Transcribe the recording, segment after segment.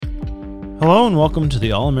Hello and welcome to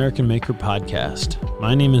the All-American Maker Podcast.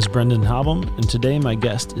 My name is Brendan Hobham, and today my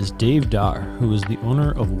guest is Dave Dahr, who is the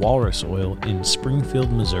owner of Walrus Oil in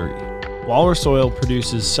Springfield, Missouri. Walrus Oil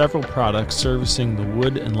produces several products servicing the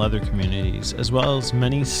wood and leather communities, as well as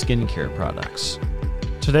many skincare products.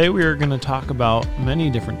 Today we are going to talk about many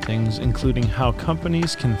different things, including how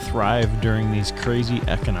companies can thrive during these crazy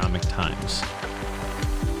economic times.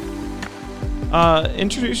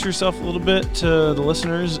 Introduce yourself a little bit to the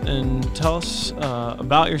listeners and tell us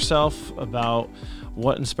about yourself, about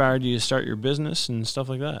what inspired you to start your business and stuff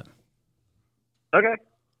like that. Okay,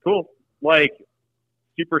 cool. Like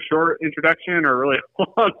super short introduction or really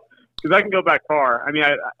long? Because I can go back far. I mean,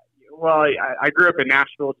 I grew up in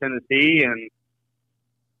Nashville, Tennessee, and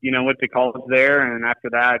went to college there, and after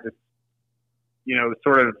that, just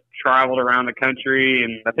sort of traveled around the country,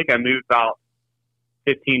 and I think I moved about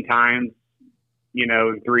 15 times.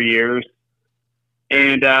 In 3 years,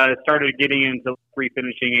 and started getting into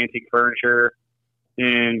refinishing antique furniture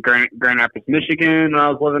in Grand Rapids, Michigan when I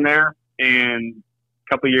was living there. And a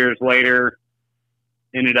couple of years later,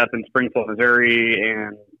 ended up in Springfield, Missouri.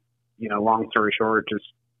 And, long story short, just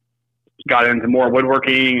got into more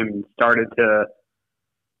woodworking and started to,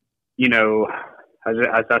 that's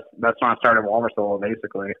when I started Walrus Oil,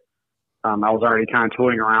 basically. I was already kind of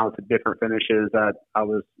toying around with the different finishes that I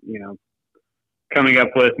was, coming up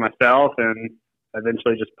with myself, and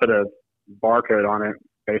eventually just put a barcode on it,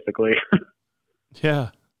 basically. Yeah.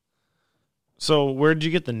 So where did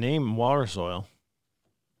you get the name Walrus Oil?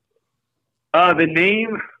 The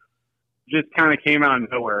name just kind of came out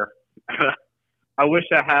of nowhere. I wish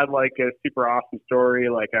I had like a super awesome story,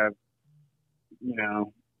 like I,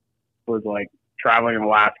 was like traveling in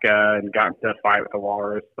Alaska and got into a fight with a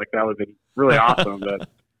walrus. Like that would have been really awesome. But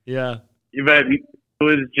yeah, but it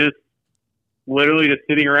was just literally just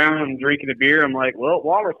sitting around and drinking a beer. I'm like, well,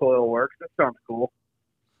 Walrus Oil works. That sounds cool.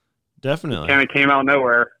 Definitely. Kind of came out of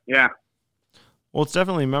nowhere. Yeah. Well, it's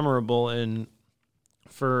definitely memorable. And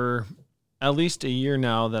for at least a year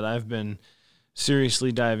now that I've been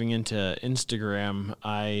seriously diving into Instagram,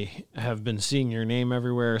 I have been seeing your name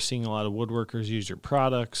everywhere, seeing a lot of woodworkers use your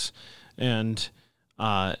products. And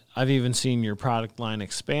I've even seen your product line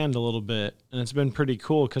expand a little bit. And it's been pretty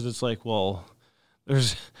cool because it's like, well,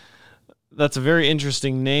 that's a very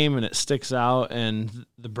interesting name and it sticks out, and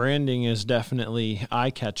the branding is definitely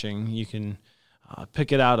eye-catching. You can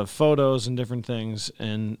pick it out of photos and different things,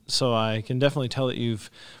 and so I can definitely tell that you've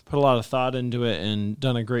put a lot of thought into it and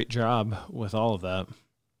done a great job with all of that.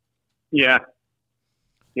 Yeah,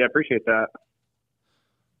 I appreciate that.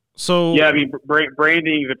 So yeah, I mean,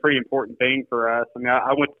 branding is a pretty important thing for us. I mean,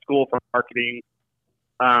 I went to school for marketing,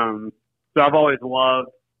 so I've always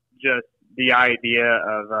loved just the idea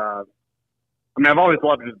of I've always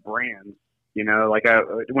loved just brands,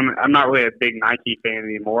 I'm not really a big Nike fan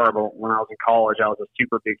anymore, but when I was in college, I was a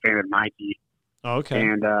super big fan of Nike. Okay.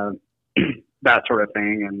 And that sort of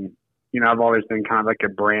thing. And, I've always been kind of like a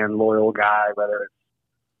brand loyal guy, whether it's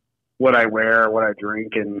what I wear, what I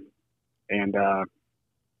drink, and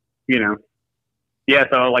yeah,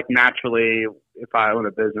 so like naturally, if I own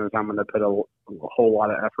a business, I'm going to put a whole lot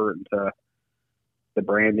of effort into the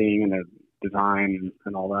branding and the design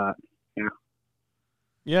and all that. Yeah.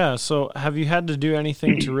 Yeah. So have you had to do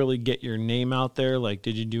anything to really get your name out there? Like,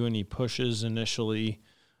 did you do any pushes initially?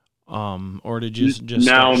 Or did you just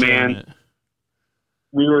No, man. it?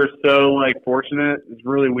 We were so like fortunate. It's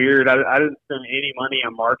really weird. I didn't spend any money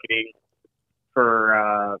on marketing for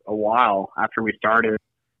a while after we started.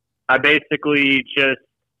 I basically just,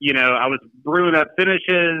 I was brewing up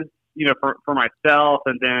finishes, for myself.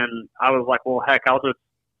 And then I was like, well, heck,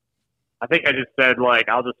 I think I just said, like,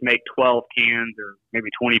 I'll just make 12 cans or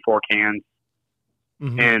maybe 24 cans.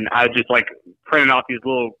 Mm-hmm. And I just, like, printed off these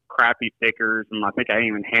little crappy stickers, and I think I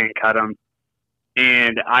even hand cut them.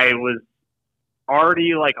 And I was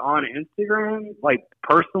already, like, on Instagram, like,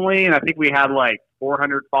 personally, and I think we had, like,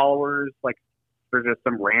 400 followers, like, for just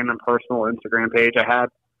some random personal Instagram page I had.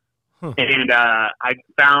 Huh. And I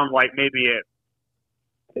found, like, maybe I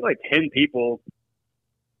think, like, 10 people.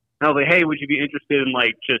 And I was like, hey, would you be interested in,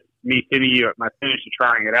 like, just me sending you my finish and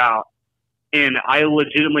trying it out? And I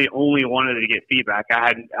legitimately only wanted to get feedback.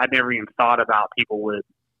 I'd never even thought about people would,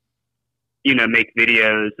 make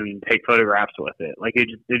videos and take photographs with it. Like, it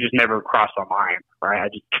just never crossed my mind,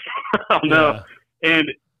 right? I don't know. And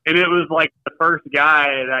it was like the first guy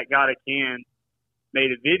that got a can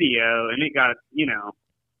made a video, and it got,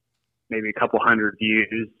 maybe a couple hundred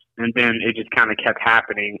views. And then it just kind of kept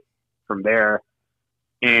happening from there.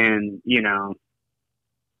 And,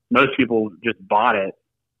 most people just bought it.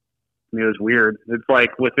 I mean, it was weird. It's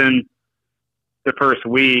like within the first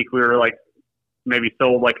week, we were like maybe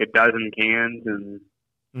sold like a dozen cans, and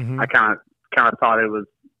I kind of thought it was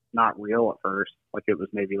not real at first, like it was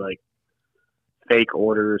maybe like fake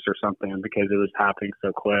orders or something because it was happening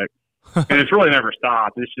so quick. And it's really never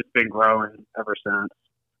stopped. It's just been growing ever since.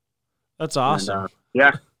 That's awesome.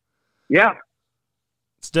 And, yeah.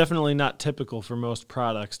 It's definitely not typical for most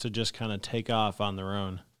products to just kind of take off on their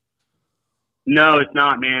own. No, it's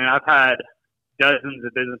not, man. I've had dozens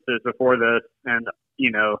of businesses before this, and,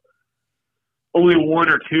 you know, only one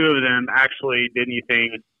or two of them actually did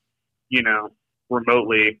anything, you know,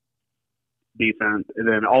 remotely decent. And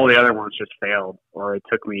then all the other ones just failed, or it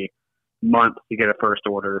took me months to get a first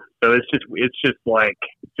order. So it's just like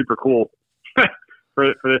super cool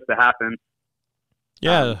for this to happen.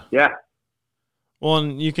 Yeah. Yeah. Well,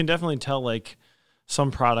 and you can definitely tell, like,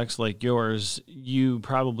 some products like yours, you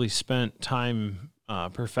probably spent time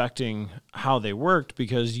perfecting how they worked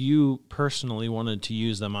because you personally wanted to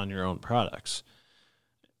use them on your own products.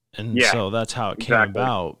 And so that's how it came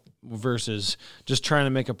about, versus just trying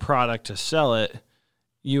to make a product to sell it.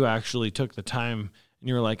 You actually took the time and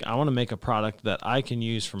you were like, I want to make a product that I can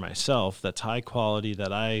use for myself, that's high quality,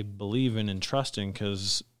 that I believe in and trust in,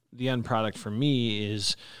 because the end product for me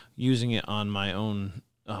is using it on my own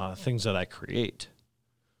things that I create.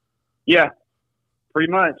 Yeah,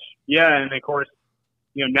 pretty much. Yeah, and of course,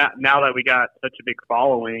 you know, now that we got such a big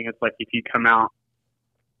following, it's like if you come out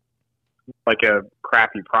like a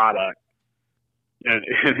crappy product, and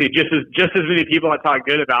just as many people that talk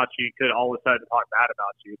good about you could all of a sudden talk bad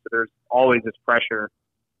about you. So there's always this pressure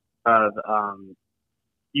of,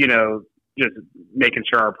 you know, just making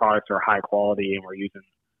sure our products are high quality and we're using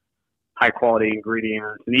high quality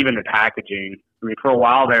ingredients, and even the packaging. I mean, for a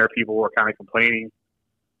while there, people were kind of complaining,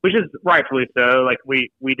 which is rightfully so. Like we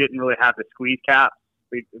didn't really have the squeeze cap.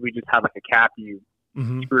 We just had like a cap you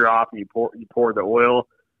screw off and you pour the oil.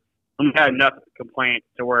 And we had enough complaints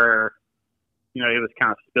to where, you know, it was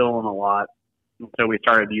kind of spilling a lot. And so we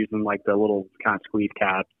started using like the little kind of squeeze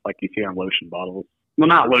caps like you see on lotion bottles. Well,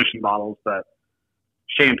 not lotion bottles, but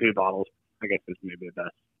shampoo bottles, I guess is maybe the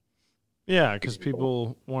best. Yeah, because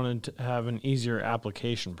people wanted to have an easier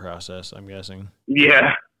application process, I'm guessing.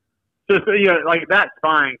 Yeah. So, you know, like that's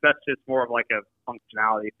fine. That's just more of like a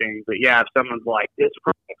functionality thing. But yeah, if someone's like, this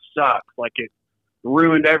product sucks, like it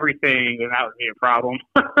ruined everything, then that would be a problem.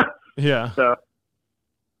 Yeah. So,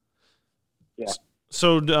 yeah.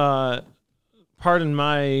 So, pardon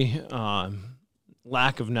my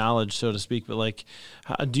lack of knowledge, so to speak, but like,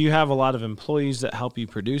 do you have a lot of employees that help you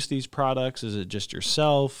produce these products? Is it just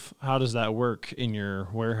yourself? How does that work in your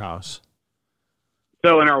warehouse?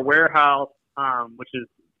 So in our warehouse, which is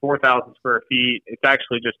 4,000 square feet, it's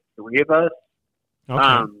actually just three of us,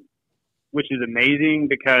 which is amazing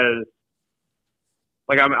because,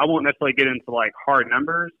 like, I won't necessarily get into like hard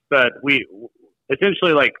numbers, but we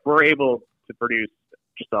essentially like we're able to produce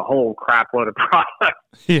just a whole crap load of product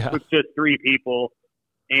with just three people.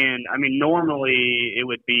 And I mean, normally it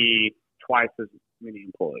would be twice as many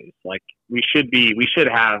employees. Like we should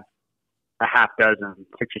have a half dozen,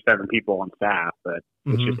 6 or 7 people on staff, but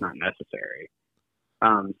it's just not necessary.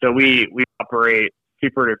 So we operate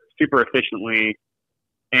super efficiently,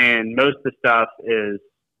 and most of the stuff is,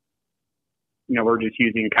 you know, we're just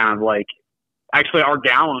using kind of like, actually our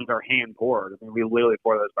gallons are hand poured. I mean, we literally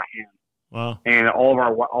pour those by hand. Wow. And all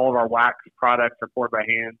of our wax products are poured by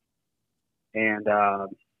hand. And,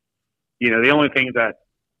 you know, the only things that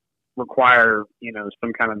require, you know,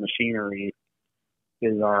 some kind of machinery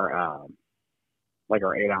is our, like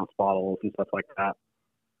our 8-ounce bottles and stuff like that.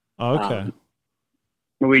 Okay.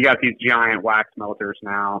 We got these giant wax melters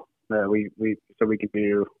now that we can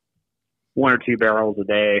do 1 or 2 barrels a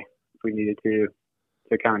day if we needed to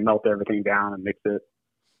kind of melt everything down and mix it.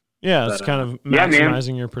 Yeah, it's kind of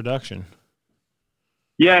maximizing your production.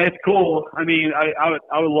 Yeah, it's cool. I mean, I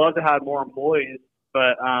would love to have more employees,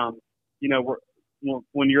 but you know,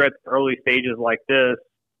 when you're at early stages like this,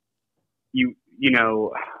 you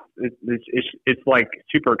know, it's like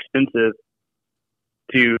super expensive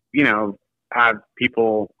to, you know, have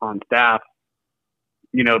people on staff,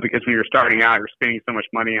 you know, because when you're starting out, you're spending so much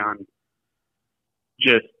money on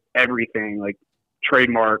just everything, like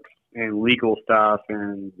trademarks and legal stuff,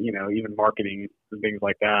 and, you know, even marketing and things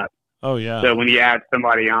like that. Oh yeah. So when you add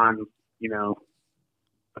somebody on, you know,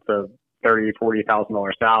 with a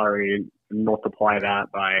 $30,000-$40,000 salary and multiply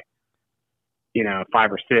that by, you know,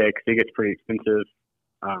 5 or 6, it gets pretty expensive.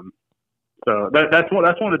 So that's one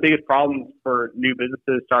of the biggest problems for new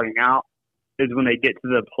businesses starting out, is when they get to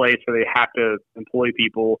the place where they have to employ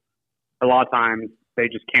people. A lot of times they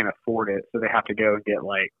just can't afford it, so they have to go and get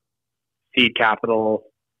like seed capital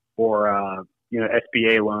or you know,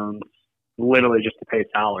 SBA loans literally just to pay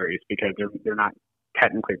salaries because they're not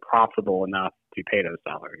technically profitable enough to pay those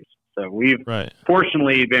salaries. So we've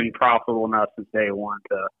fortunately been profitable enough since day one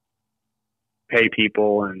to pay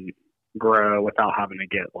people and grow without having to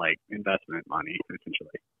get like investment money,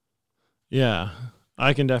 essentially. Yeah,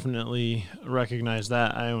 I can definitely recognize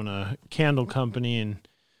that. I own a candle company, and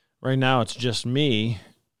right now it's just me,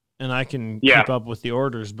 and I can keep up with the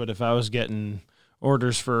orders. But if I was getting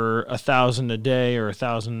orders for 1,000 a day or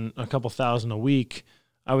a couple thousand a week,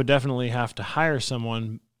 I would definitely have to hire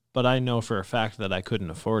someone. But I know for a fact that I couldn't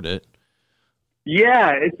afford it.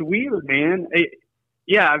 Yeah, it's weird, man.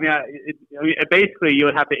 Basically, you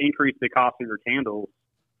would have to increase the cost of your candles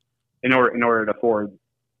in order to afford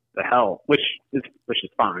the help, which is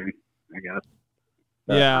fine, I guess.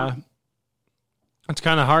 But, it's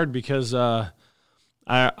kind of hard because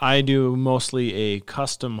I do mostly a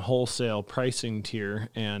custom wholesale pricing tier,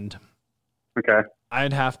 and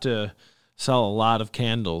I'd have to sell a lot of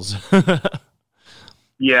candles.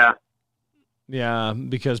 Yeah,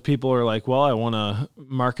 because people are like, well, I want to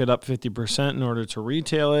mark it up 50% in order to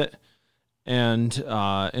retail it. And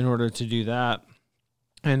in order to do that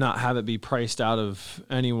and not have it be priced out of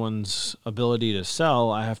anyone's ability to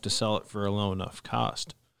sell, I have to sell it for a low enough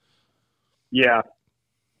cost. Yeah,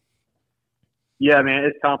 man,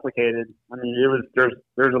 it's complicated. I mean,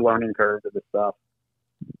 there's a learning curve to this stuff.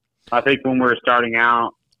 I think when we're starting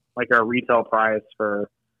out, like our retail price for,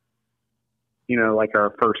 like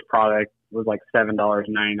our first product was like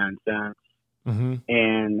 $7.99. Mm-hmm.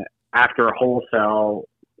 And after a wholesale,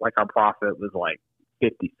 like our profit was like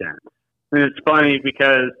 50 cents. And it's funny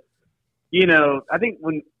because, I think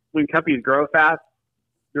when companies grow fast,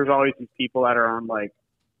 there's always these people that are on like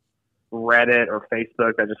Reddit or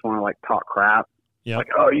Facebook that just want to like talk crap. Yep. Like,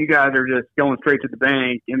 oh, you guys are just going straight to the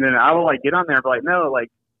bank. And then I will like get on there and be like, no, like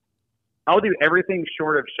I'll do everything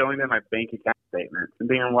short of showing them my bank account statements and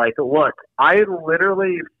being like, look, I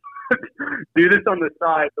literally do this on the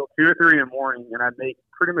side till 2 or 3 in the morning, and I make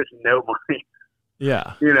pretty much no money.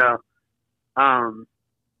 Yeah.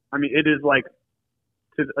 I mean, it is like,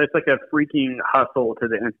 it's like a freaking hustle to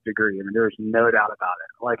the nth degree. I mean, there's no doubt about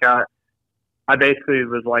it. Like, I basically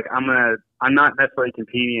was like, I'm not necessarily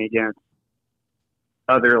competing against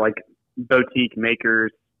other like boutique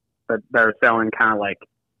makers that are selling kind of like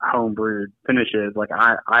home-brewed finishes. Like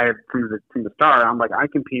I from the start, I'm like, I'm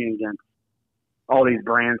competing against all these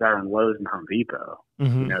brands that are in Lowe's and Home Depot,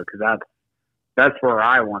 mm-hmm. Because that's where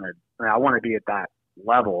I wanted. I want to be at that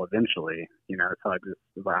level eventually, So I just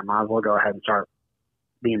was like, I might as well go ahead and start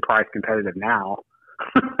being price competitive now,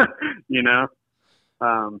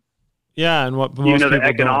 Yeah, and what most the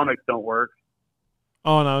economics don't work.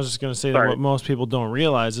 Oh, and I was just going to say that what most people don't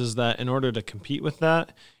realize is that in order to compete with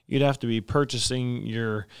that, you'd have to be purchasing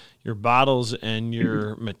your bottles and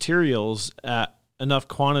your materials at enough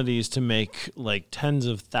quantities to make like tens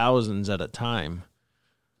of thousands at a time.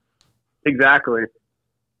 Exactly.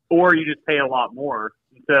 Or you just pay a lot more.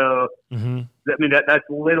 So, mm-hmm. I mean, that's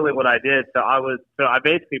literally what I did. So I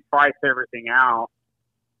basically priced everything out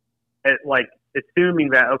at like assuming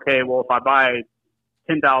that, okay, well, if I buy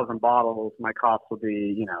 10,000 bottles, my cost will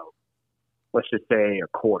be, let's just say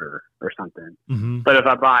 $0.25 or something. Mm-hmm. But if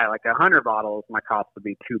I buy like 100 bottles, my cost would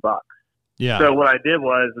be $2. Yeah. So what I did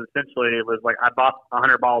was essentially it was like I bought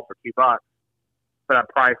 100 bottles for $2, but I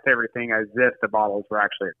priced everything as if the bottles were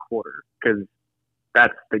actually $0.25 because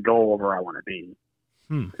that's the goal of where I want to be.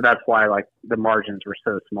 So that's why like the margins were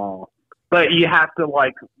so small. But you have to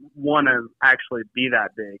like want to actually be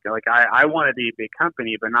that big. Like I want to be a big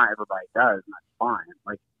company, but not everybody does, and that's fine.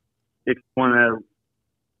 Like if you want to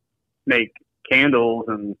make candles,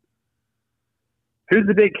 and who's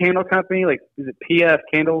the big candle company? Like is it PF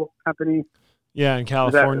Candle Company? Yeah, in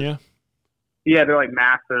California. Yeah, they're like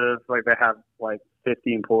massive. Like they have like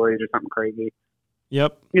 50 employees or something crazy.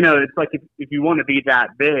 Yep. It's like if you want to be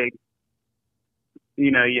that big,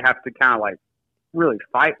 you have to kind of like really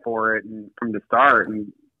fight for it and from the start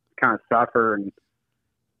and kind of suffer and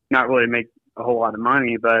not really make a whole lot of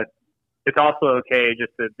money. But it's also okay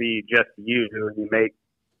just to be just you and you make,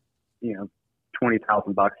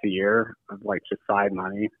 $20,000 a year of like just side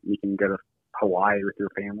money. You can go to Hawaii with your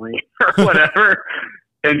family or whatever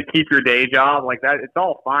and keep your day job like that. It's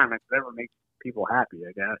all fine. Like whatever makes people happy,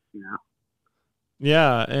 I guess,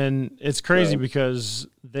 Yeah, and it's crazy because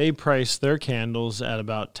they price their candles at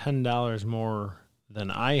about $10 more than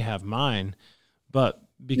I have mine, but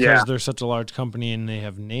because they're such a large company and they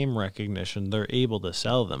have name recognition, they're able to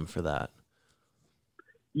sell them for that.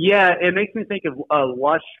 Yeah, it makes me think of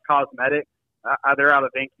Lush Cosmetics. They're out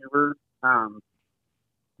of Vancouver.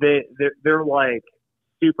 They're like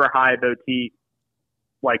super high boutique,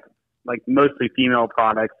 like like mostly female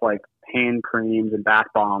products like hand creams and bath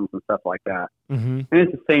bombs and stuff like that. Mm-hmm. And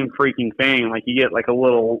it's the same freaking thing. Like you get like a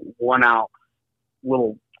little 1 ounce,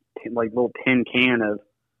 little tin can of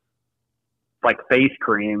like face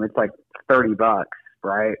cream. It's like $30,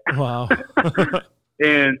 right? Wow.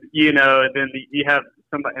 And then you have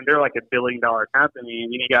somebody, and they're like $1 billion company,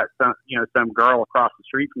 and then you got some girl across the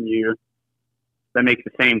street from you that makes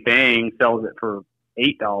the same thing, sells it for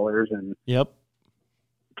 $8, and yep,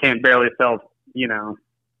 can't barely sell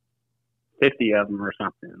 50 of them or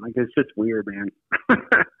something. Like, it's just weird, man.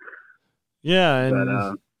 Yeah,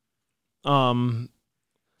 and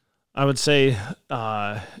I would say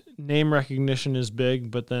name recognition is big,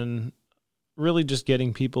 but then really just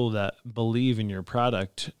getting people that believe in your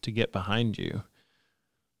product to get behind you.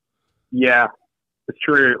 Yeah, it's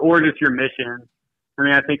true. Or just your mission. I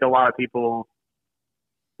mean, I think a lot of people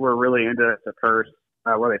were really into us at first.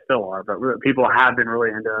 Well, they still are, but people have been really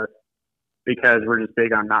into us because we're just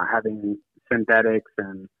big on not having synthetics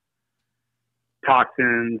and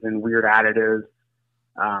toxins and weird additives.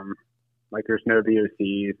 Like there's no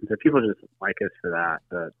VOCs, so people just like us for that.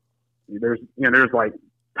 But there's like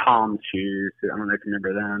Tom's shoes. I don't know if you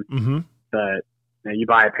remember them, mm-hmm. but you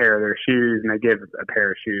buy a pair of their shoes and they give a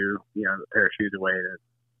pair of shoes away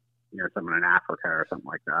to someone in Africa or something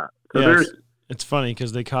like that. So yeah, it's funny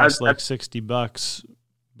because they cost like $60,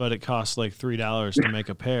 but it costs like $3 to make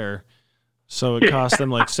a pair. So it costs them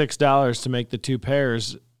like $6 to make the 2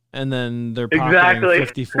 pairs, and then they're pocketing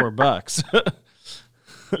 $54.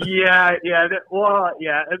 Yeah. Well,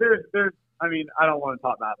 yeah. There's. I mean, I don't want to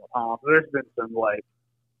talk about Tom. There's been some like.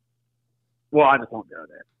 Well, I just won't go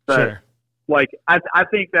there. But, sure. Like I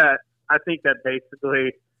think that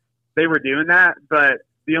basically they were doing that, but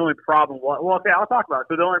the only problem was, well, okay, I'll talk about it.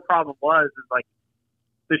 So the only problem was is like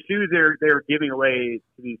the shoes they were giving away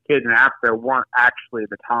to these kids in Africa weren't actually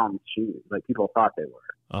the Tom's shoes. Like people thought they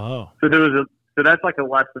were. Oh. So that's like a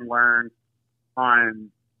lesson learned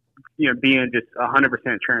on, being just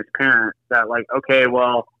 100% transparent that like, okay,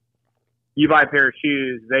 well, you buy a pair of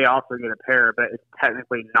shoes, they also get a pair, but it's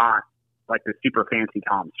technically not like the super fancy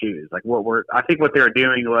Tom's shoes. Like I think what they were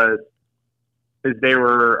doing is they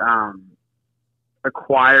were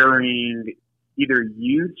acquiring either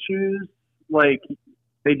used shoes, like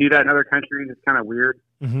they do that in other countries. It's kind of weird.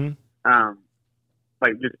 Mm-hmm.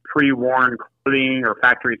 Like just pre-worn clothing or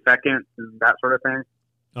factory seconds and that sort of thing.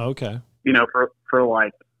 Oh, okay. For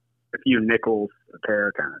like a few nickels a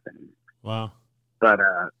pair kind of thing. Wow. But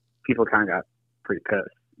people kind of got pretty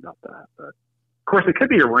pissed about that. But of course, it could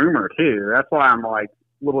be a rumor too. That's why I'm like,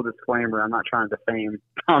 little disclaimer, I'm not trying to defame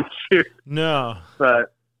Tom's shoes. No.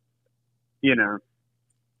 But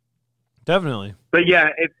definitely. But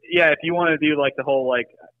if you want to do like the whole like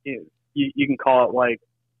you can call it like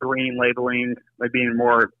green labeling, like being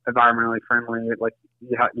more environmentally friendly. Like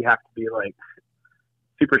you have to be like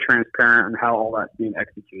super transparent on how all that's being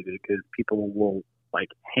executed, because people will like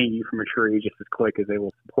hang you from a tree just as quick as they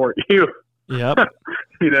will support you. Yep.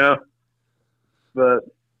 But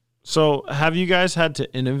so have you guys had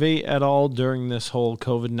to innovate at all during this whole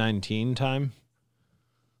COVID-19 time?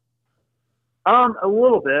 A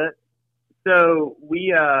little bit. So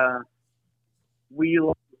we had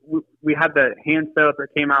the hand soap that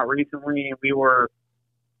came out recently, and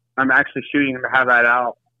I'm actually shooting to have that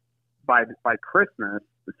out by Christmas.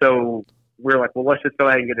 So we're like, well, let's just go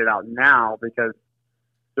ahead and get it out now, because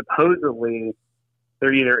supposedly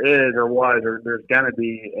there either is or was, or there's going to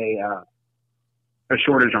be a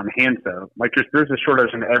shortage on hand soap. Like there's a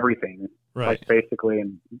shortage in everything, right? Like basically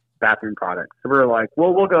in bathroom products. So we're like,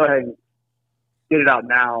 well, we'll go ahead and get it out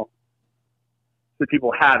now so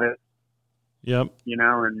people have it. Yep.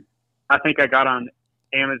 And I think I got on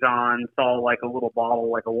Amazon, saw like a little bottle,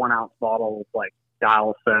 like a 1 ounce bottle of like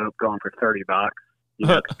Dial soap going for $30.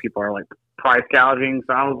 Because people are like price gouging.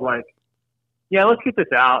 So I was like, yeah, let's get this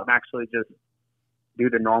out and actually just do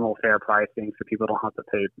the normal fair pricing so people don't have to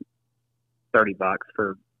pay $30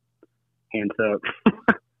 for hand soap.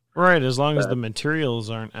 Right. As long as the materials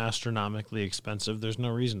aren't astronomically expensive, there's no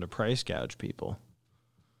reason to price gouge people.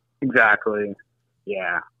 Exactly.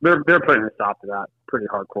 Yeah. They're putting a stop to that pretty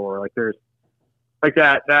hardcore. Like there's like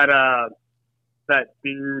that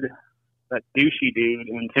dude, that douchey dude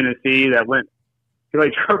in Tennessee that he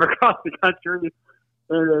drove across the country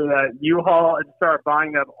in a U-Haul and started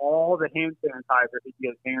buying up all the hand sanitizer he could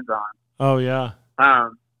get his hands on. Oh yeah. I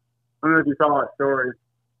don't know if you saw that story.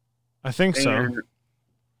 I think so.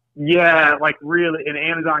 Yeah, like really, and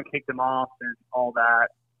Amazon kicked him off and all that,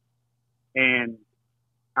 and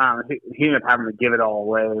he ended up having to give it all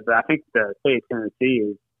away. But I think the state of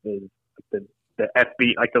Tennessee is the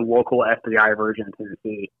FBI, like the local FBI version of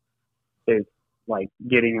Tennessee.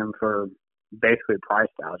 getting them for basically price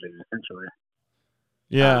gouging, essentially.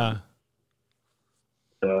 Yeah.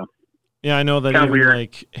 So. Yeah, I know that Kinda even weird.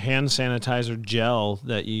 like hand sanitizer gel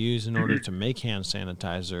that you use in order to make hand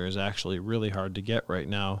sanitizer is actually really hard to get right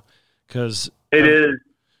now, because It is.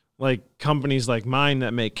 Like companies like mine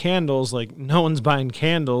that make candles, like no one's buying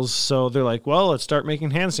candles, so they're like, well, let's start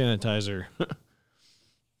making hand sanitizer.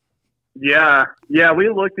 Yeah, we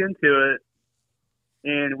looked into it,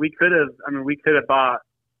 and we could have bought,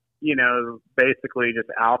 basically just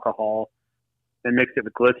alcohol and mixed it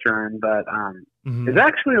with glycerin, but it's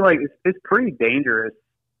actually like it's pretty dangerous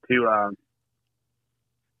to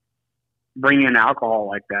bring in alcohol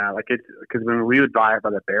like that. Like it's because when we would buy it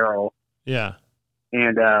by the barrel, Yeah.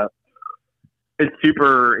 and it's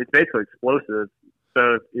basically explosive.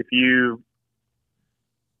 So if you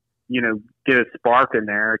get a spark in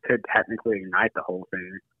there, it could technically ignite the whole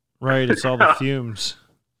thing. Right, it's all the fumes.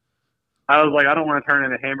 I was like, I don't want to turn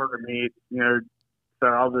into hamburger meat, so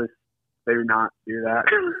I'll just maybe not do that.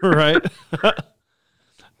 Right.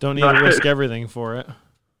 Don't need to risk everything for it.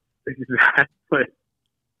 Exactly.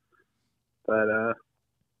 But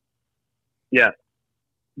yeah.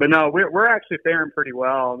 But no, we're actually faring pretty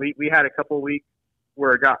well. We had a couple of weeks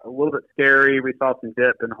where it got a little bit scary. We saw some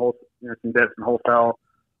dips in wholesale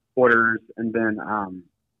orders, and then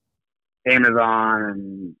Amazon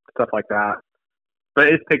and stuff like that. But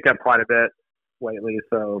it's picked up quite a bit lately,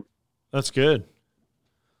 so that's good.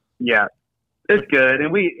 Yeah, it's good.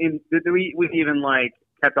 And we even like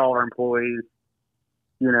kept all our employees,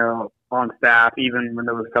 on staff, even when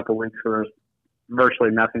there was a couple of weeks where there was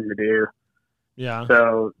virtually nothing to do. Yeah.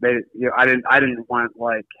 So they, I didn't want,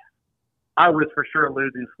 like, I was for sure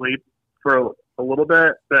losing sleep for a little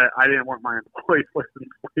bit, but I didn't want my employees losing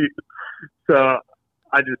sleep. So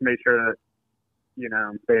I just made sure that,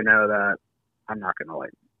 they know that I'm not going to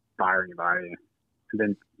like fire anybody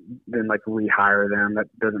and then like rehire them. That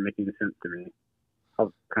doesn't make any sense to me.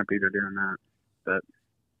 How companies are doing that. But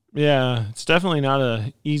yeah, it's definitely not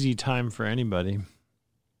a easy time for anybody.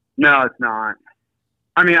 No, it's not.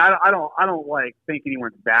 I mean, I don't like think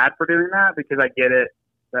anyone's bad for doing that, because I get it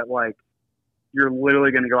that like you're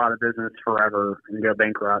literally going to go out of business forever and go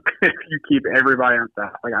bankrupt if you keep everybody on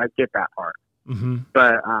staff. Like I get that part,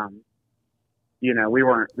 but we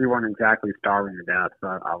weren't exactly starving to death. So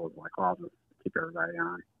I was like, well, I'll just keep everybody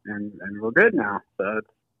on, and we're good now. So it's,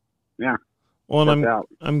 yeah. Well, and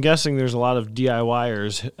I'm guessing there's a lot of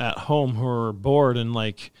DIYers at home who are bored and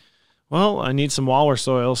like, well, I need some walrus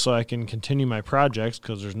oil so I can continue my projects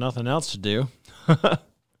because there's nothing else to do. It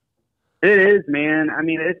is, man. I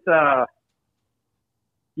mean, it's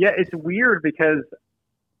it's weird because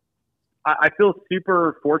I feel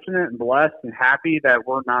super fortunate and blessed and happy that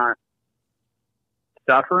we're not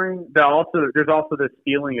suffering. But there's also this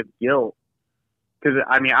feeling of guilt, because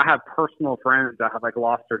I mean, I have personal friends that have like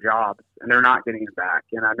lost their jobs and they're not getting it back.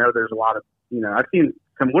 And I know there's a lot of, I've seen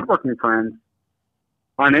some woodworking friends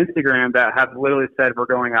on Instagram that have literally said we're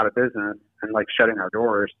going out of business and like shutting our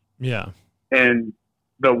doors. Yeah. And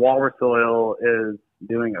the walrus oil is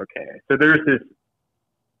doing okay. So there's this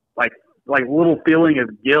like little feeling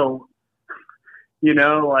of guilt,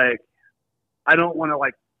 like I don't want to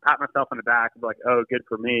like pat myself on the back and be like, oh, good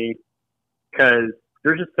for me, because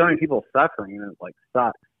there's just so many people suffering and it like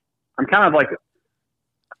sucks. I'm kind of like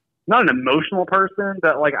not an emotional person,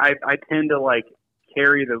 but like I tend to like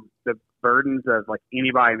carry the burdens of like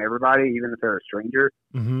anybody and everybody, even if they're a stranger.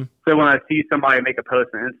 Mm-hmm. So when I see somebody make a post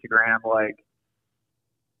on Instagram like,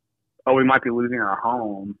 oh, we might be losing our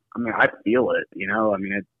home, I mean, I feel it, I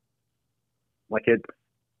mean, it's like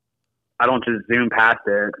I don't just zoom past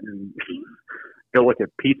it and go look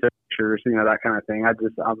at pizza pictures, that kind of thing.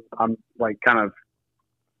 I'm like kind of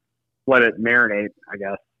let it marinate, I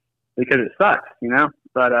guess, because it sucks,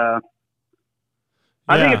 but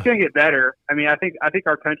I think it's going to get better. I mean, I think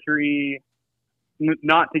our country,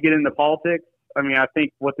 not to get into politics, I mean, I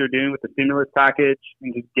think what they're doing with the stimulus package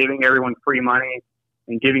and just giving everyone free money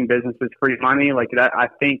and giving businesses free money, like that, I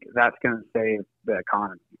think that's going to save the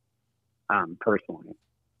economy, personally.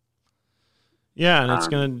 Yeah, and it's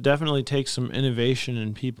going to definitely take some innovation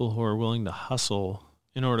and people who are willing to hustle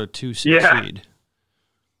in order to succeed. Yeah.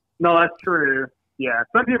 No, that's true. Yeah,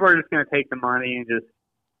 some people are just going to take the money and just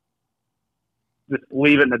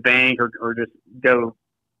leave it in the bank or just go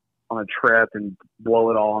on a trip and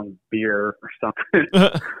blow it all on beer or something.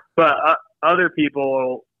 But other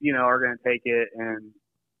people, are going to take it and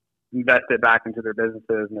invest it back into their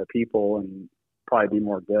businesses and their people and probably be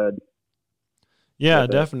more good. Yeah,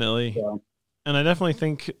 definitely. So. And I definitely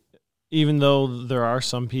think even though there are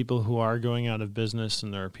some people who are going out of business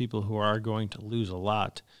and there are people who are going to lose a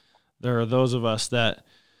lot, there are those of us that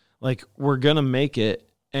like we're going to make it.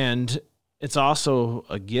 And it's also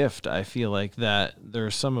a gift. I feel like that there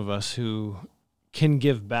are some of us who can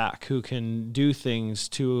give back, who can do things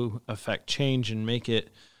to affect change and make it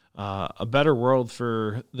a better world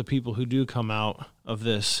for the people who do come out of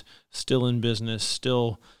this still in business,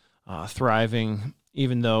 still thriving,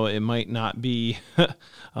 even though it might not be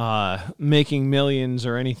making millions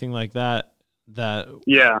or anything like that,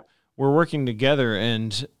 we're working together.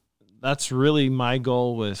 And that's really my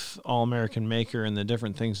goal with All American Maker and the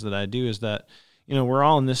different things that I do, is that, you know, we're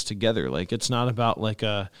all in this together. Like, it's not about like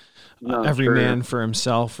every man for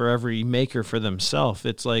himself or every maker for themselves.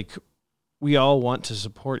 It's like we all want to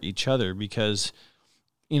support each other, because,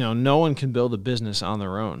 you know, no one can build a business on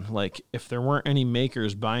their own. Like, if there weren't any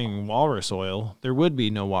makers buying walrus oil, there would be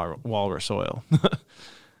no walrus oil.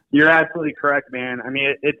 You're absolutely correct, man. I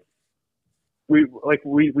mean, we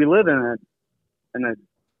live in an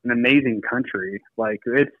amazing country. Like,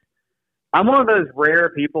 I'm one of those rare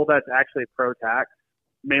people that's actually pro-tax,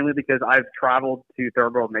 mainly because I've traveled to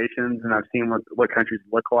third world nations and I've seen what countries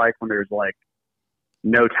look like when there's like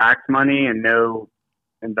no tax money and no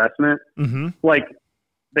investment. Mm-hmm. Like,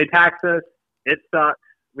 they tax us, it sucks,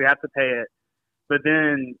 we have to pay it, but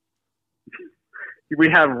then we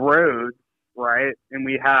have roads, right? And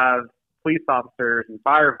we have police officers and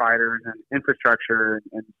firefighters and infrastructure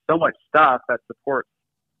and so much stuff that supports,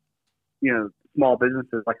 you know, small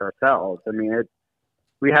businesses like ourselves. I mean,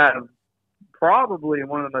 we have probably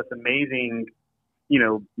one of the most amazing, you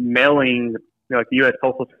know, mailing, you know, like the U.S.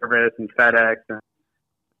 Postal Service and FedEx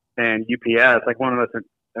and UPS, like one of the most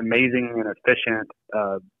amazing and efficient,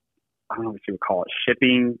 I don't know what you would call it,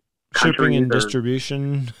 shipping and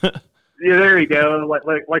distribution. Yeah, there you go.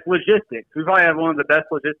 Like logistics. We probably have one of the best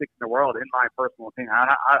logistics in the world, in my personal opinion.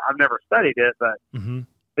 I've never studied it, but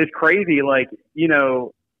it's crazy. Like, you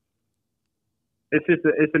know,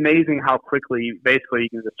 it's amazing how quickly, basically, you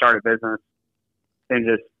can just start a business and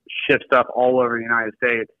just ship stuff all over the United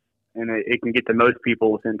States, and it can get to most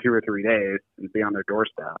people within 2 or 3 days and be on their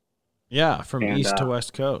doorstep. Yeah, from east to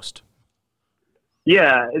west coast.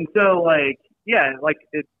 Yeah, and so like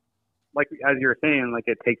it, like as you were saying, like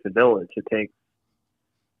it takes a village. It takes,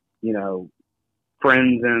 you know,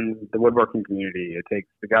 friends in the woodworking community. It takes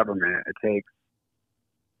the government. It takes,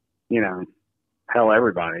 you know, hell,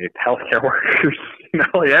 everybody, healthcare workers, you know,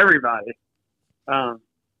 like everybody.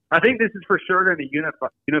 I think this is for sure going to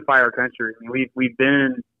unify our country. I mean, we've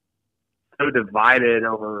been so divided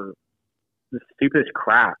over the stupidest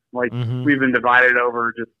crap. Like, we've been divided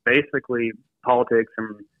over just basically politics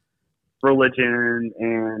and religion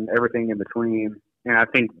and everything in between. And I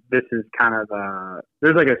think this is kind of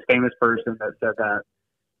there's like a famous person that said that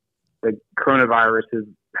the coronavirus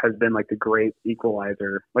has been like the great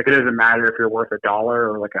equalizer. Like, it doesn't matter if you're worth $1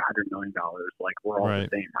 or like $100 million. Like, we're all the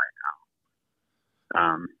same right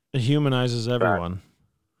now. It humanizes everyone.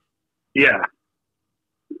 Yeah.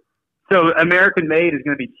 So American Made is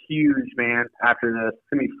going to be huge, man. After this, it's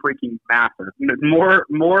going to be freaking massive.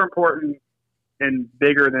 More important and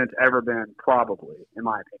bigger than it's ever been, probably, in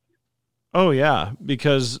my opinion. Oh, yeah,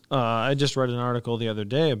 because I just read an article the other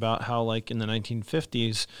day about how, like, in the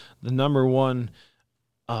 1950s, the number one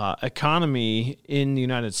economy in the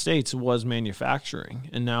United States was manufacturing,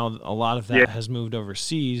 and now a lot of that has moved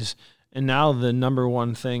overseas, and now the number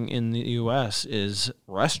one thing in the U.S. is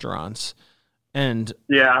restaurants, and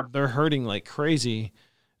they're hurting like crazy,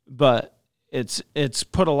 but it's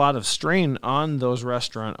put a lot of strain on those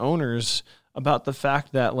restaurant owners about the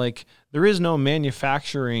fact that, like, there is no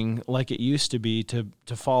manufacturing like it used to be to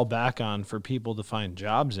fall back on for people to find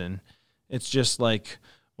jobs in. It's just like,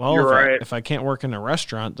 well, if I can't work in a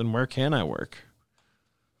restaurant, then where can I work?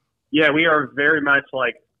 Yeah, we are very much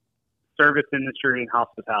like service industry and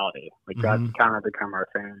hospitality. Like, that's kind of become our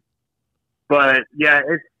thing. But yeah,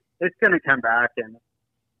 it's going to come back, and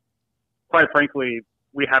quite frankly,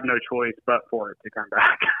 we have no choice but for it to come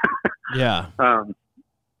back. Yeah.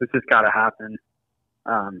 It's just got to happen.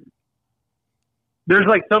 There's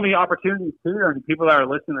like so many opportunities too. I mean, people that are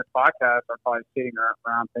listening to this podcast are probably sitting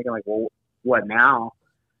around thinking like, well, what now?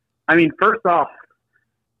 I mean, first off,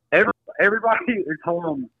 everybody is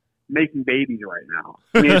home making babies right now.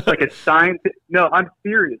 I mean, it's like a science. No, I'm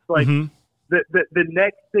serious. Like the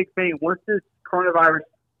next big thing, once this coronavirus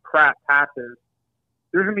crap passes,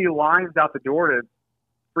 there's going to be lines out the door to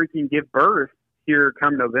freaking give birth here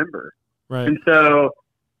come November. Right. And so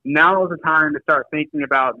now is the time to start thinking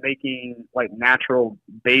about making like natural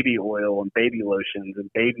baby oil and baby lotions and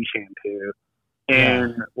baby shampoo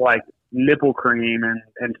and like nipple cream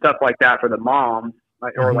and stuff like that for the moms,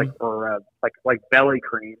 like, or like belly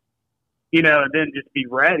cream. and then just be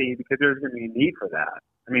ready because there's going to be a need for that.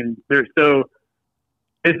 I mean, there's so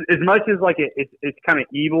as much as like it's kind of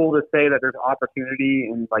evil to say that there's opportunity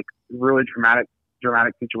in like really dramatic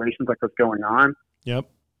situations like what's going on. Yep.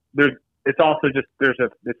 It's also just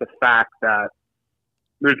it's a fact that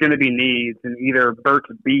there's going to be needs, and either Burt's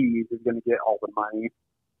Bees is going to get all the money,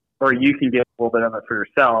 or you can get a little bit of it for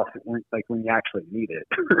yourself, when you actually need it.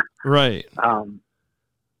 Right.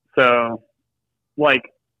 So,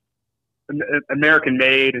 like, American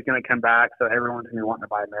Made is going to come back, so everyone's going to be wanting to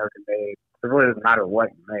buy American Made. So it really doesn't matter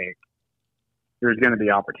what you make. There's going to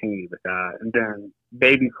be opportunity with that. And then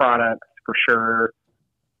baby products, for sure.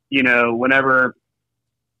 Whenever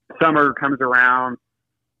summer comes around,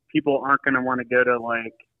 people aren't going to want to go to,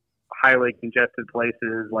 like, highly congested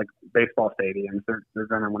places like baseball stadiums. They're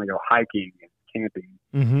going to want to go hiking and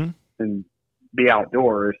camping and be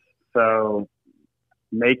outdoors. So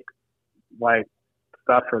make, like,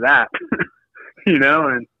 stuff for that,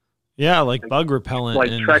 and yeah, like bug repellent, like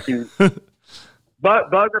trekking,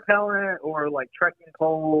 bug repellent, or like trekking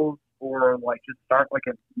poles, or like just start like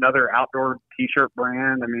another outdoor T-shirt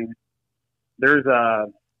brand. I mean, there's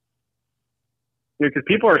because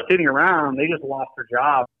people are sitting around, they just lost their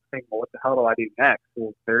job, thinking, well, what the hell do I do next?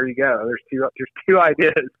 Well, there you go. There's two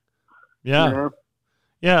ideas. Yeah.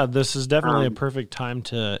 Yeah, this is definitely a perfect time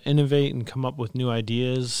to innovate and come up with new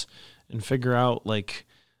ideas and figure out, like,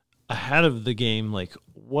 ahead of the game, like,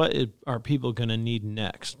 what are people going to need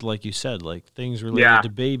next? Like you said, like, things related to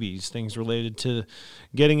babies, things related to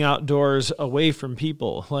getting outdoors away from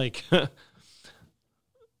people, like,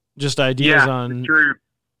 just ideas on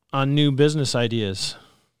new business ideas.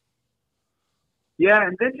 Yeah,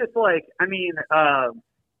 and then just, like, I mean,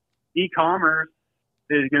 e-commerce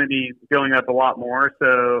is going to be going up a lot more.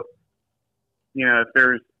 So, if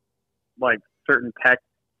there's, like, certain tech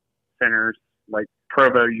centers like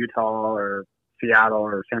Provo, Utah, or Seattle,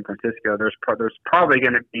 or San Francisco, there's probably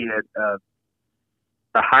going to be a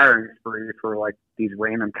hiring spree for like these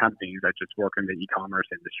random companies that just work in the e-commerce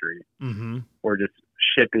industry, or just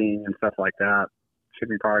shipping and stuff like that,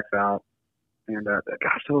 shipping products out. And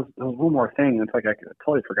gosh, there was one more thing. It's like I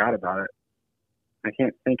totally forgot about it. I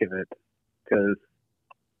can't think of it because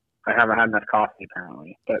I haven't had enough coffee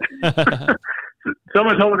apparently. But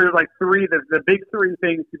someone told me there's like the big three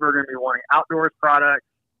things people are going to be wanting: outdoors products.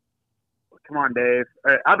 Come on, Dave.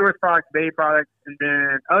 Outdoors products, baby products, and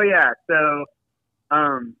then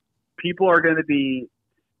people are going to be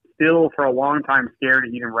still for a long time scared to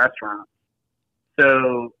eat in restaurants.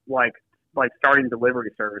 So like starting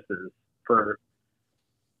delivery services for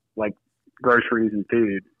like groceries and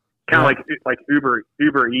food, kind of like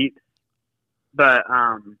Uber Eats, but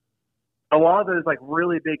a lot of those like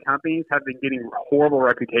really big companies have been getting horrible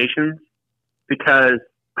reputations because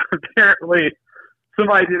apparently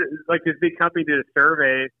somebody did, like, this big company did a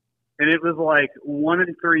survey, and it was like 1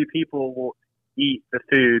 in 3 people will eat the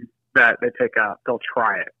food that they pick up. They'll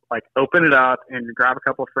try it, like open it up and grab a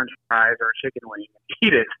couple of French fries or a chicken wing and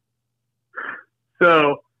eat it.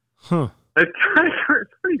 So it's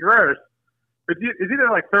pretty gross. It's either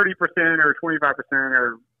like 30% or 25%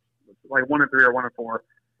 or like 1 in 3 or 1 in 4.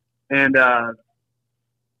 And so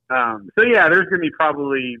yeah, there's going to be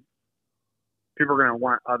probably people are going to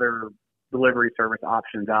want other delivery service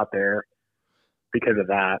options out there because of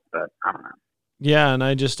that, but I don't know. Yeah, and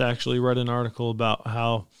I just actually read an article about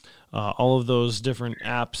how all of those different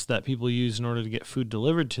apps that people use in order to get food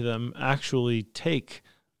delivered to them actually take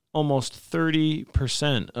almost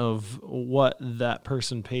 30% of what that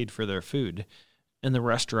person paid for their food, and the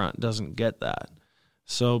restaurant doesn't get that.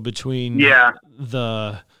 So between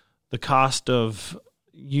the cost of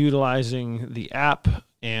utilizing the app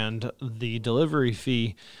and the delivery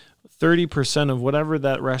fee, 30% of whatever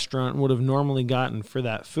that restaurant would have normally gotten for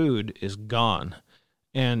that food is gone.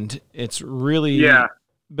 And it's really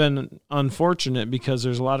been unfortunate because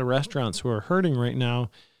there's a lot of restaurants who are hurting right now,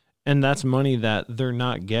 and that's money that they're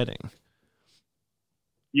not getting.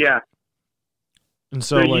 Yeah. And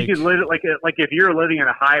so you could live like if you're living in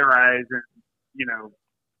a high rise in,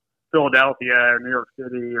 Philadelphia or New York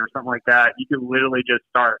City or something like that, you could literally just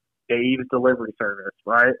start Dave's delivery service,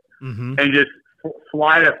 right? And just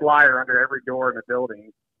slide a flyer under every door in the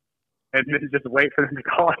building and then just wait for them to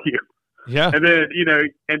call you. Yeah. And then,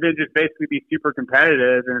 and then just basically be super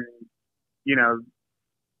competitive and,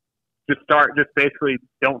 just basically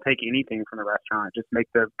don't take anything from the restaurant. Just make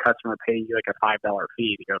the customer pay you like a $5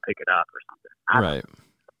 fee to go pick it up or something. Right.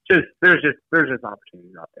 There's just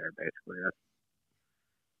opportunities out there basically.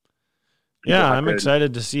 I'm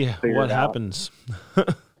excited to see what happens.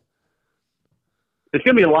 It's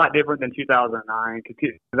going to be a lot different than 2009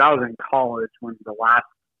 because I was in college when the last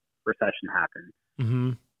recession happened.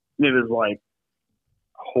 Mm-hmm. It was like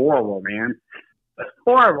horrible, man. It's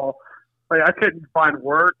horrible. Like I couldn't find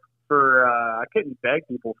work I couldn't beg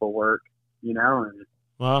people for work, and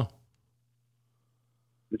Wow.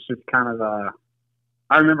 it's just kind of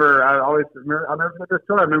I'll never forget this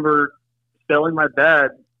story. I remember selling my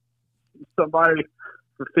bed to somebody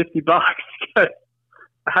for $50 because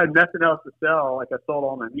I had nothing else to sell. Like I sold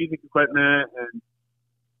all my music equipment, and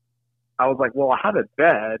I was like, well, I have a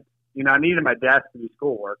bed. I needed my desk to do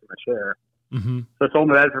schoolwork and my chair. Mm-hmm. So I sold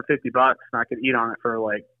my bed for $50, and I could eat on it for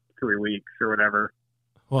like 3 weeks or whatever,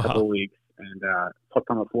 Wow. a couple of weeks, and slept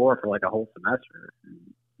on the floor for like a whole semester.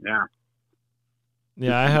 And, yeah.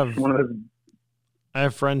 Yeah, I have one of those. I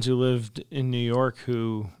have friends who lived in New York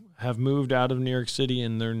who have moved out of New York City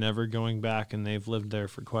and they're never going back, and they've lived there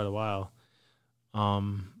for quite a while.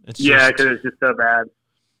 Because it's just so bad.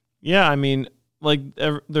 Yeah, I mean, like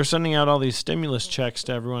they're sending out all these stimulus checks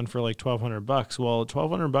to everyone for like $1,200. Well,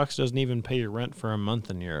 $1,200 doesn't even pay your rent for a month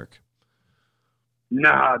in New York.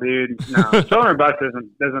 No, dude, no. $1,200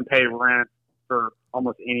 doesn't pay rent for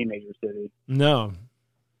almost any major city. No.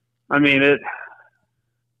 I mean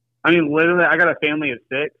literally, I got a family of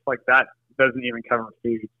 6. Like that doesn't even cover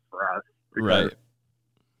food for us. Right.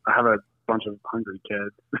 I have a bunch of hungry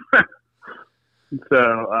kids.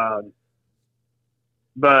 So,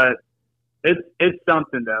 but it's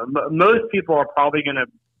something though. Most people are probably going to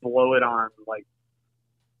blow it on like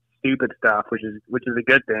stupid stuff, which is a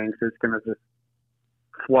good thing. So it's going to just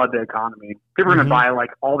flood the economy. People are going to buy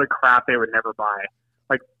like all the crap they would never buy,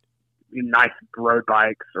 like nice road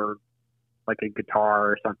bikes or like a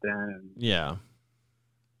guitar or something. And yeah.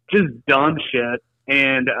 Just dumb shit,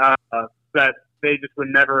 and that they just would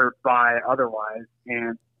never buy otherwise,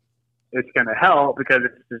 and it's going to help because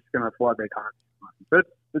it's just going to flood the economy. So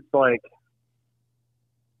it's like,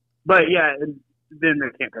 but yeah, then they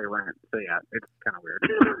can't pay rent. So yeah, it's kind of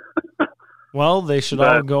weird. Well, they should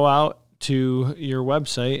all go out to your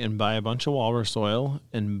website and buy a bunch of walrus oil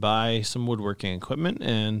and buy some woodworking equipment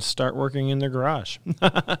and start working in their garage.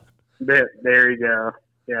 There you go.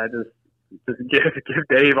 Yeah, just give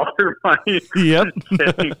Dave all their money. Yep.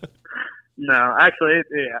 No, actually,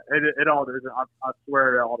 it all does. I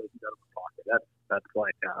swear it all doesn't go to my pocket. That's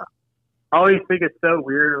like, I always think it's so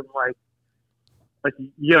weird. Like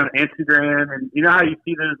you on Instagram, and you know how you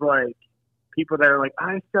see those like people that are like,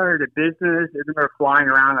 I started a business, and then they're flying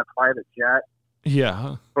around a private jet.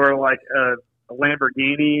 Yeah. Or like a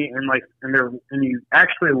Lamborghini, and you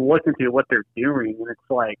actually look into what they're doing, and it's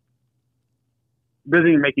like, it doesn't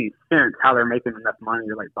even make any sense how they're making enough money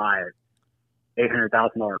to like buy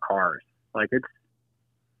 $800,000 cars. Like it's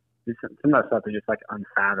some of that stuff is just like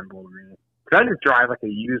unfathomable to me. Cause I just drive like a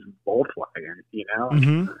used Volkswagen,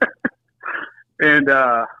 Mm-hmm. And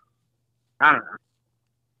I don't know.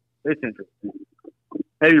 It's interesting.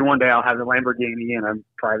 Maybe one day I'll have a Lamborghini and a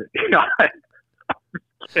private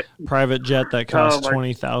jet. Private jet that costs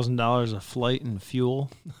 $20,000 a flight and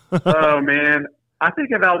fuel. Oh man. I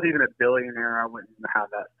think if I was even a billionaire, I wouldn't have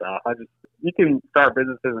that stuff. You can start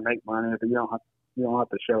businesses and make money, but you don't have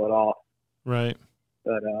to show it off. Right.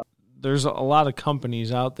 But there's a lot of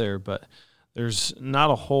companies out there, but there's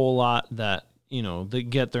not a whole lot that, they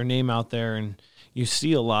get their name out there, and you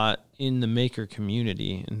see a lot in the maker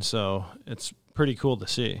community. And so it's pretty cool to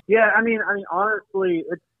see. Yeah. I mean, honestly,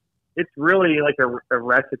 it's really like a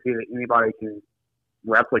recipe that anybody can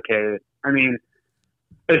replicate. I mean,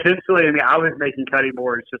 essentially, I was making cutting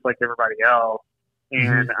boards just like everybody else.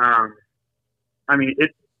 And,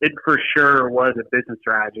 it for sure was a business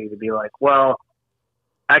strategy to be like, well,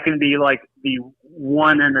 I can be like the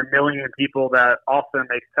 1 in a million people that also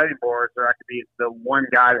makes cutting boards, or I could be the one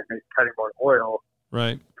guy that makes cutting board oil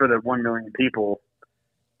right for the 1 million people.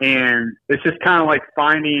 And it's just kind of like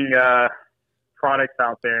finding products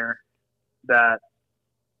out there that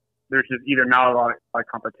there's just either not a lot of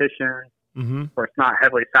competition, or it's not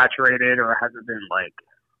heavily saturated, or it hasn't been like,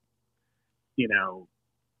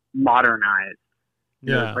 modernized.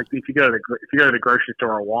 Yeah. Like if you go to the grocery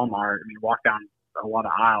store or Walmart and you walk down a lot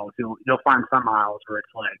of aisles, you'll find some aisles where it's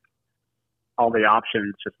like all the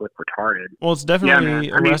options just look retarded. Well, it's definitely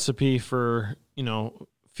a recipe for,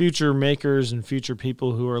 future makers and future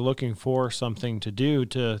people who are looking for something to do,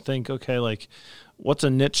 to think, okay, like what's a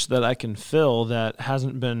niche that I can fill that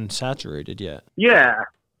hasn't been saturated yet? Yeah.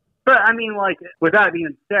 But like with that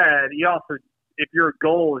being said, you also, if your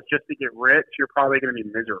goal is just to get rich, you're probably going to be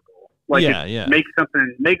miserable. Like make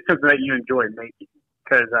something that you enjoy making.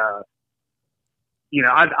 Cause,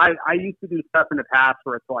 I used to do stuff in the past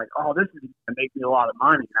where it's like, oh, this is going to make me a lot of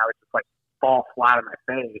money. And I would just like fall flat on my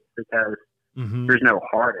face because there's no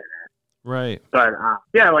heart in it. Right. But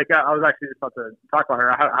yeah, like I was actually just about to talk about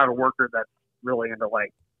her. I have a worker that's really into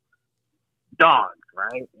like dogs,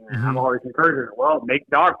 right? And I'm always encouraging her, well, make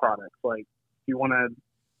dog products. Like, if you want to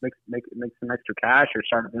make some extra cash or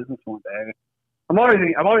start a business one day, I'm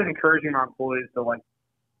always encouraging our employees to like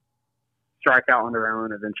strike out on their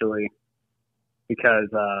own eventually, because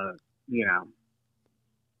you know,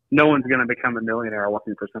 no one's going to become a millionaire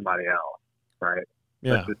working for somebody else, right?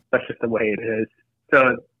 Yeah. That's just the way it is.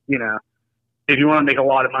 So, you know, if you want to make a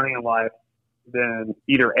lot of money in life, then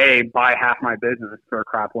either A, buy half my business for a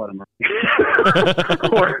crap load of money,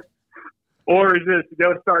 or just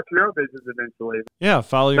go start your own business eventually. Yeah,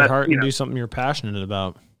 follow your heart and do something you're passionate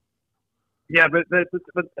about. Yeah, but at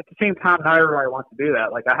the same time, not everybody wants to do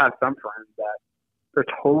that. Like, I have some friends that they're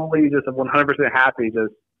totally just 100% happy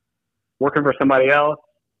just working for somebody else,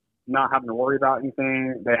 not having to worry about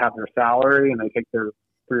anything. They have their salary and they take their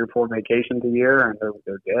 3 or 4 vacations a year and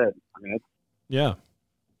they're good. I mean, yeah.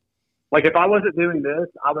 Like, if I wasn't doing this,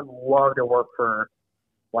 I would love to work for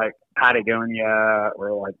like Patagonia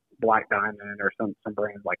or like Black Diamond or some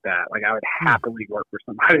brands like that. Like, I would happily work for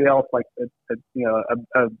somebody else, like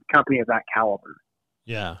a company of that caliber.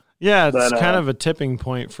 Yeah. Yeah. It's kind of a tipping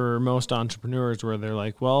point for most entrepreneurs where they're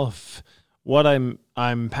like, well, if what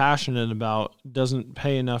I'm passionate about doesn't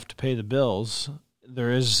pay enough to pay the bills,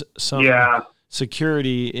 there is some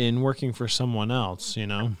security in working for someone else, you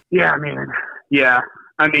know? Yeah.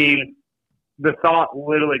 I mean, the thought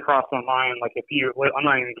literally crossed my mind. Like, I'm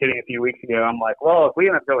not even kidding, a few weeks ago, I'm like, well, if we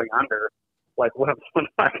end up going under, like, what am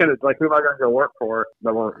I gonna, like, who am I gonna go work for?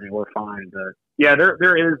 But we're fine. But yeah,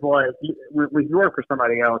 there is, like, when you work for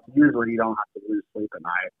somebody else, usually you don't have to lose sleep at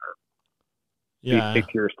night or be sick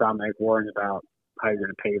to your stomach worrying about how you're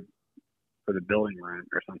gonna pay for the building rent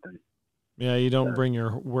or something. Yeah, you don't bring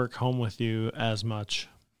your work home with you as much.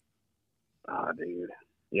 Dude.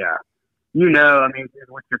 Yeah. You know, I mean,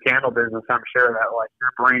 with your candle business, I'm sure that, like,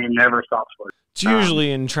 your brain never stops working. It's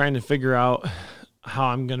usually in trying to figure out how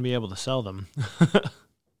I'm going to be able to sell them.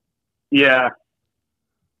 Yeah.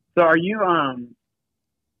 So are you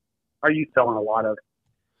selling a lot of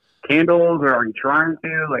candles, or are you trying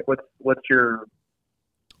to? Like, what's your...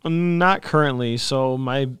 Not currently. So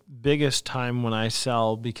my biggest time when I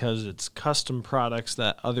sell, because it's custom products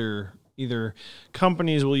that either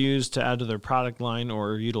companies will use to add to their product line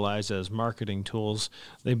or utilize as marketing tools.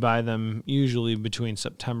 They buy them usually between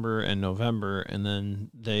September and November, and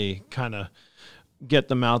then they kind of get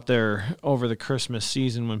them out there over the Christmas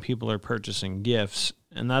season when people are purchasing gifts,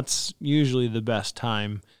 and that's usually the best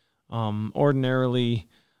time. Ordinarily,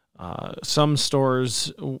 some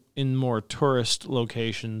stores in more tourist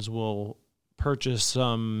locations will purchase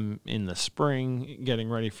some in the spring, getting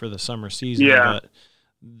ready for the summer season, but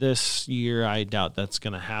this year, I doubt that's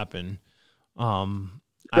going to happen.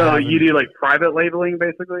 So you do like private labeling,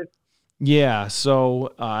 basically? Yeah.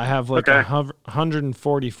 So I have like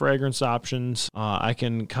 140 fragrance options. I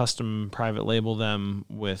can custom private label them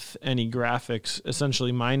with any graphics.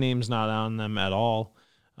 Essentially, my name's not on them at all.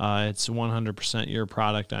 It's 100% your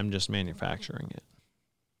product. I'm just manufacturing it.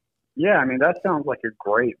 Yeah, I mean, that sounds like a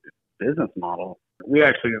great business model. We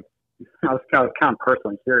actually... I was kind of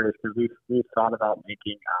personally curious because we've thought about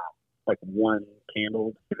making like one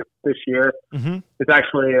candle this year. Mm-hmm. It's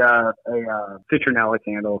actually a citronella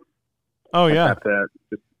candle. Oh yeah, have to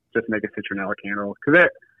just make a citronella candle because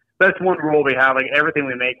that's one rule we have. Like, everything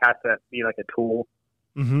we make has to be like a tool.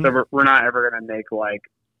 Mm-hmm. So we're not ever gonna make like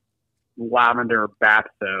lavender bath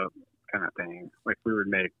soap kind of thing. Like, we would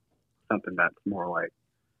make something that's more like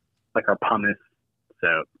our pumice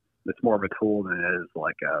soap. It's more of a tool than it is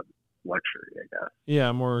like a luxury, I guess.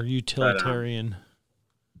 Yeah, more utilitarian.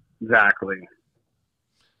 Exactly.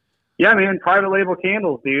 Yeah, man, private label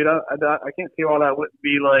candles, dude. I can't see why that wouldn't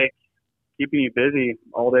be like keeping you busy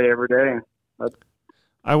all day, every day.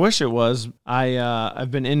 I wish it was. I've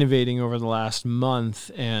been innovating over the last month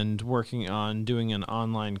and working on doing an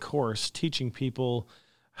online course teaching people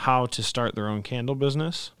how to start their own candle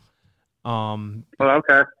business.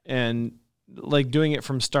 Okay. And like doing it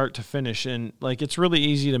from start to finish, and like it's really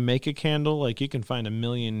easy to make a candle. Like, you can find 1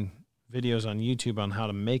 million videos on YouTube on how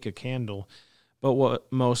to make a candle, but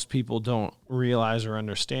what most people don't realize or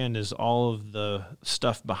understand is all of the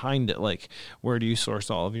stuff behind it. Like, where do you source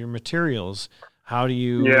all of your materials? How do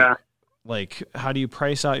you how do you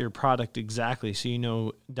price out your product exactly so you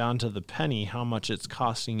know down to the penny how much it's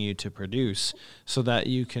costing you to produce, so that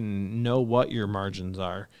you can know what your margins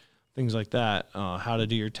are? Things like that, how to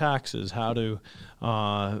do your taxes, how to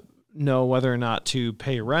know whether or not to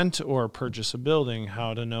pay rent or purchase a building,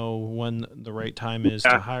 how to know when the right time is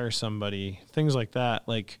to hire somebody, things like that.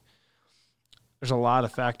 Like, there's a lot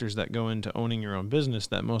of factors that go into owning your own business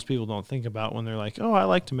that most people don't think about when they're like, oh, I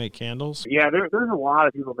like to make candles. Yeah, there's a lot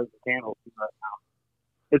of people making candles right now.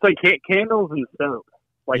 It's like candles and soap,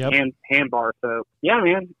 like hand bar soap. Yeah,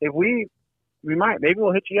 man. If we maybe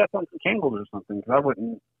we'll hit you up on some candles or something. Cause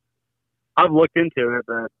I've looked into it,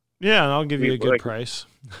 but yeah, and I'll give you a good price.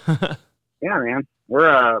 Yeah, man. We've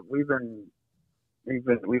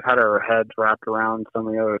had our heads wrapped around some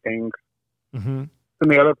of the other things. Mm-hmm. Some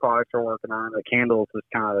of the other products we're working on. The candles is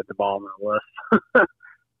kind of at the bottom of the list.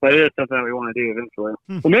 But it is something that we want to do eventually.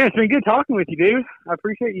 Well, man, it's been good talking with you, dude. I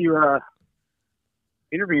appreciate you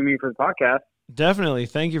interviewing me for the podcast. Definitely.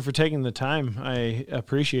 Thank you for taking the time. I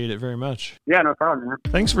appreciate it very much. Yeah, no problem, man.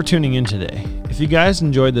 Thanks for tuning in today. If you guys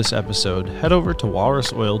enjoyed this episode, head over to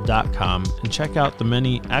walrusoil.com and check out the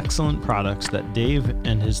many excellent products that Dave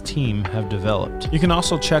and his team have developed. You can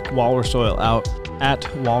also check Walrus Oil out at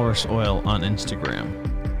Walrus Oil on Instagram.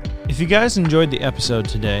 If you guys enjoyed the episode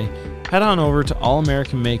today, head on over to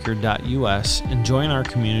allamericanmaker.us and join our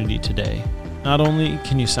community today. Not only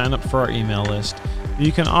can you sign up for our email list, but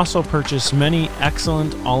you can also purchase many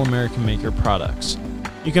excellent All-American Maker products.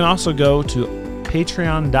 You can also go to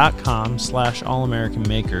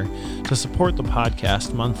patreon.com/allamericanmaker to support the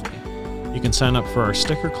podcast monthly. You can sign up for our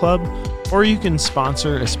sticker club, or you can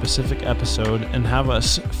sponsor a specific episode and have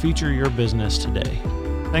us feature your business today.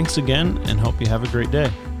 Thanks again, and hope you have a great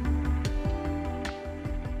day.